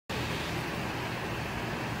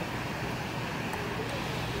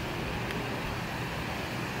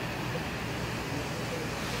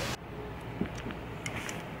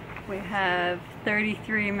have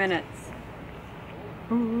 33 minutes.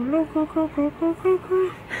 1,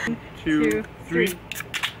 2, 3.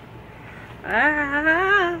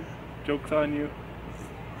 Ah! Joke's on you.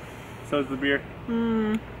 So's the beer.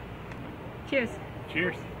 Cheers.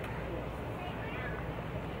 Cheers.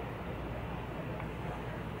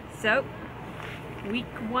 So, week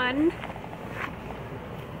 1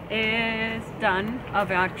 is done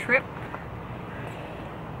of our trip.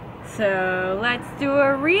 So let's do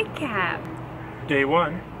a recap. Day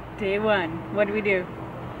 1. Day 1. What did we do?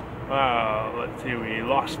 Let's see, we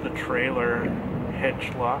lost the trailer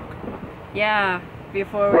hitch lock. Yeah,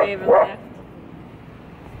 before we even left.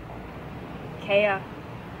 Kaya.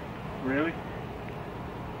 Really?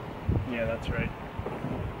 Yeah, that's right.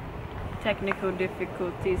 Technical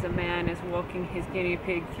difficulties. A man is walking his guinea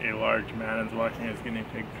pig. A large man is walking his guinea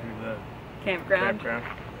pig through the Campground.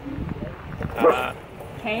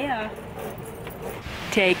 Kaya.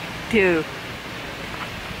 Take 2.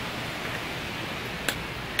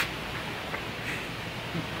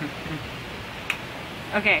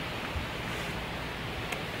 Okay.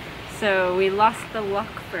 So we lost the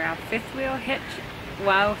lock for our 5th wheel hitch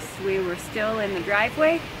whilst we were still in the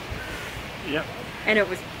driveway. Yep. And it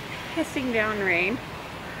was pissing down rain.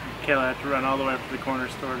 Kayla had to run all the way up to the corner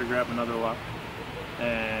store to grab another lock.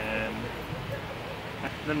 And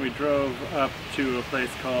then we drove up to a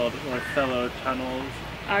place called Othello Tunnels.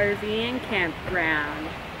 RV and campground.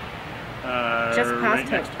 Just past right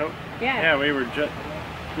Hope. next to Hope. Yeah.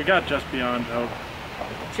 Yeah, we got just beyond Hope.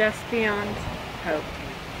 Just beyond Hope.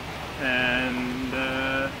 And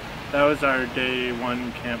that was our day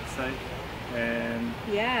 1 campsite. And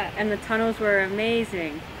yeah, and the tunnels were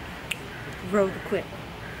amazing. Roll the clip.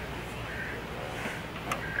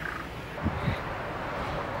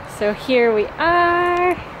 So here we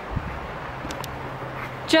are.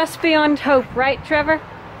 Just beyond Hope, right, Trevor?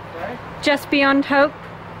 right? Just beyond Hope.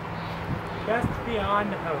 Just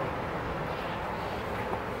beyond Hope.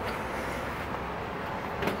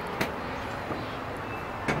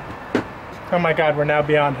 Oh my God, we're now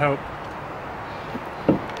beyond Hope.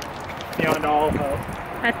 Beyond all hope.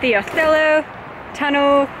 At the Othello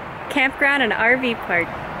Tunnel Campground and RV Park.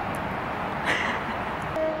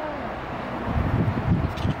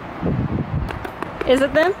 Is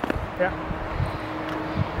it them? Yeah.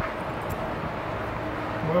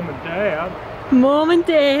 Mom and Dad. Mom and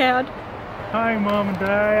Dad. Hi, Mom and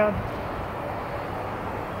Dad.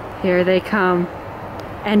 Here they come,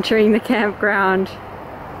 entering the campground.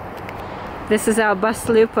 This is our bus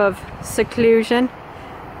loop of seclusion.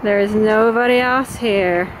 There is nobody else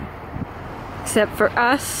here except for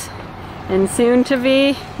us and soon to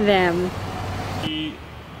be them. We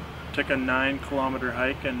took a 9-kilometer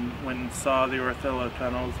hike and went and saw the Othello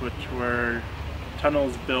tunnels, which were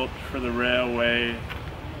tunnels built for the railway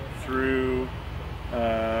through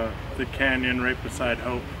the canyon right beside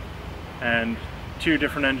Hope. And 2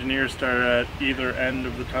 different engineers started at either end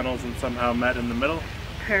of the tunnels and somehow met in the middle.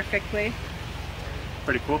 Perfectly.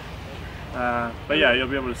 Pretty cool. But yeah, you'll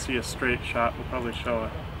be able to see a straight shot. We'll probably show a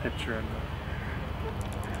picture in the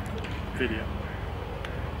video.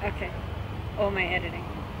 Okay. All my editing.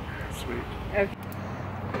 Sweet. Okay.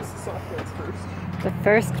 This is soft ones first. The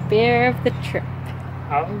first beer of the trip.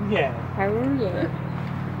 Oh yeah. Oh yeah.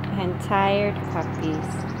 And tired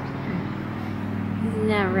puppies. Isn't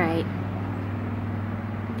that right?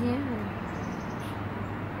 Yeah.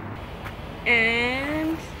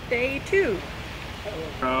 And day 2.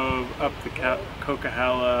 Drove up the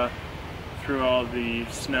Coquihalla through all the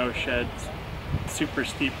snow sheds. Super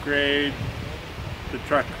steep grade. The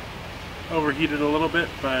truck overheated a little bit,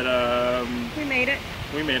 but We made it.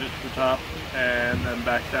 we made it to the top and then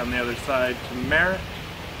back down the other side to Merritt.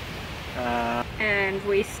 And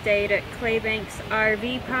we stayed at Claybanks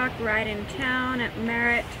RV Park right in town at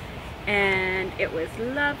Merritt, and it was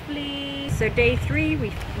lovely. So day 3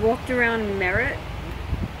 we walked around Merritt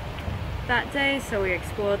that day, so we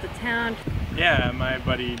explored the town. Yeah, my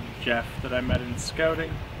buddy Jeff that I met in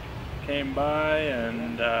scouting came by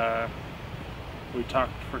and we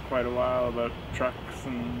talked for quite a while about trucks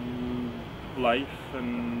and life,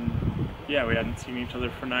 and yeah, we hadn't seen each other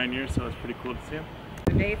for 9 years, so it was pretty cool to see him.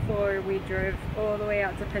 Day 4 we drove all the way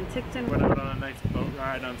out to Penticton. Went out on a nice boat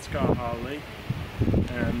ride on Scahaw Lake,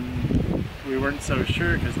 and we weren't so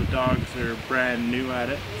sure because the dogs are brand new at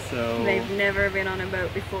it, so... They've never been on a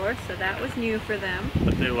boat before, so that was new for them.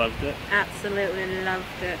 But they loved it. Absolutely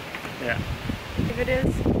loved it. Yeah. If it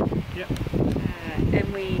is. Yep.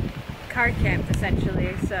 And we car camped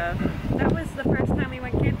essentially, so that was the first time we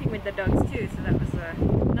went camping with the dogs too, so that was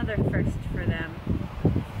another first for them.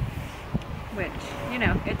 Which, you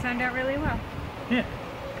know, it turned out really well. Yeah.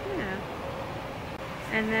 Yeah.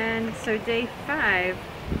 And then, so day 5,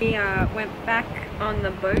 we went back on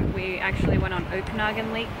the boat. We actually went on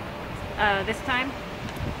Okanagan Lake this time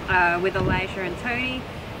with Elijah and Tony.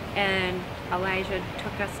 And Elijah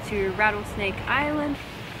took us to Rattlesnake Island.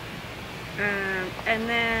 And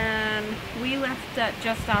then we left at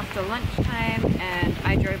just after lunchtime, and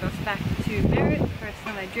I drove us back to Merritt. First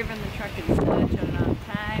time I'd driven the truck in such a long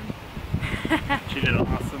time. She did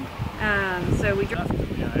awesome. So we drove.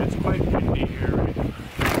 Yeah, it's quite windy here right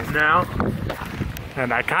now.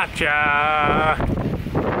 And I caught ya!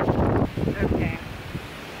 Okay.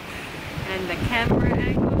 And the camera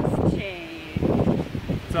angles change.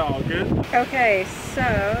 It's all good. Okay,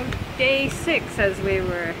 so day 6 as we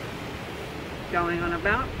were going on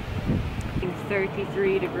about.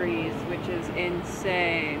 33 degrees, which is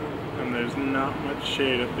insane. And there's not much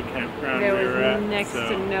shade at the campground There we were was at. next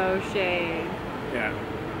to no shade. Yeah,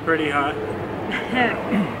 pretty hot.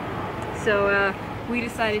 So we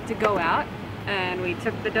decided to go out, and we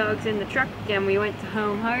took the dogs in the truck, and we went to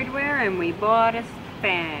Home Hardware, and we bought a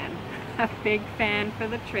fan. A big fan for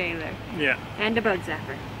the trailer. Yeah. And a bug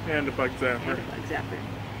zapper. And a bug zapper. And a bug zapper.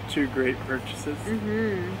 2 great purchases.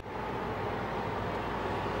 Mm-hmm.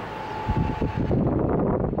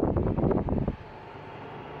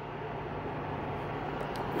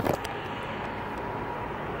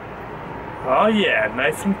 Oh yeah,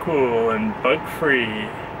 nice and cool and bug-free.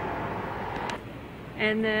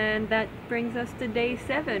 And then that brings us to day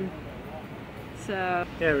 7. So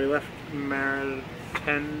yeah, we left Merritt at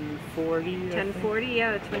 10:40. 10:40,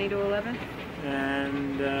 yeah, 20 to 11.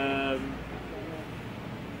 And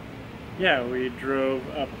yeah, we drove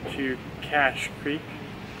up to Cache Creek,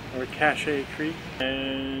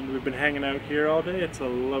 and we've been hanging out here all day. It's a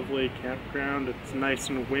lovely campground. It's nice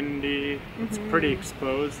and windy. It's pretty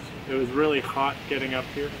exposed. It was really hot getting up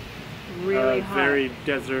here. Really hot. Very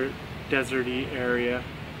deserty area.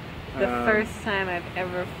 The first time I've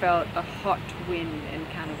ever felt a hot wind in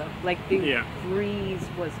Canada. Like the breeze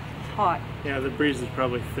was hot. Yeah, the breeze is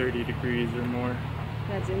probably 30 degrees or more.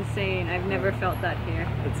 That's insane. I've never felt that here.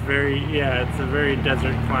 It's it's a very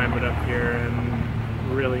desert climate up here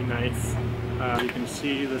and really nice. You can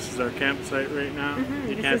see this is our campsite right now.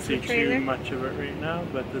 You can't see too much of it right now,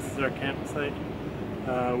 but this is our campsite.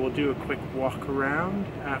 We'll do a quick walk around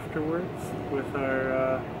afterwards with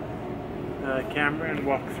our camera and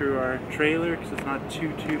walk through our trailer because it's not too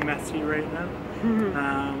messy right now.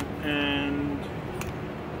 And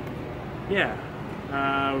yeah,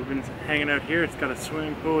 we've been hanging out here. It's got a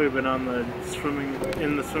swimming pool. We've been on the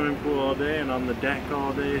in the swimming pool all day and on the deck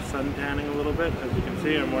all day, sun tanning a little bit. As you can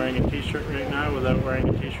see, I'm wearing a t-shirt right now without wearing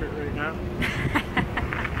a t-shirt right now.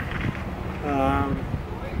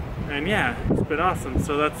 And yeah, it's been awesome.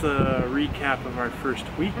 So that's a recap of our first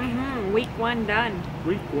week. Week 1 done.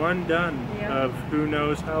 Week 1 done of who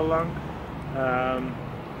knows how long.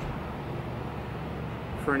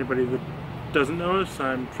 For anybody that doesn't know us,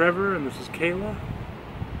 I'm Trevor and this is Kayla.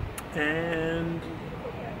 And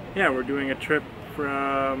yeah, we're doing a trip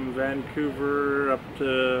from Vancouver up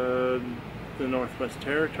to the Northwest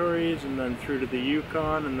Territories and then through to the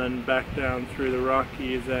Yukon and then back down through the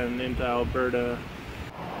Rockies and into Alberta.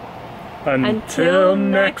 Until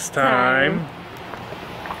next time.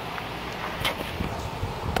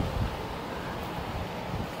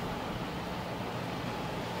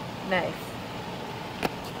 Nice.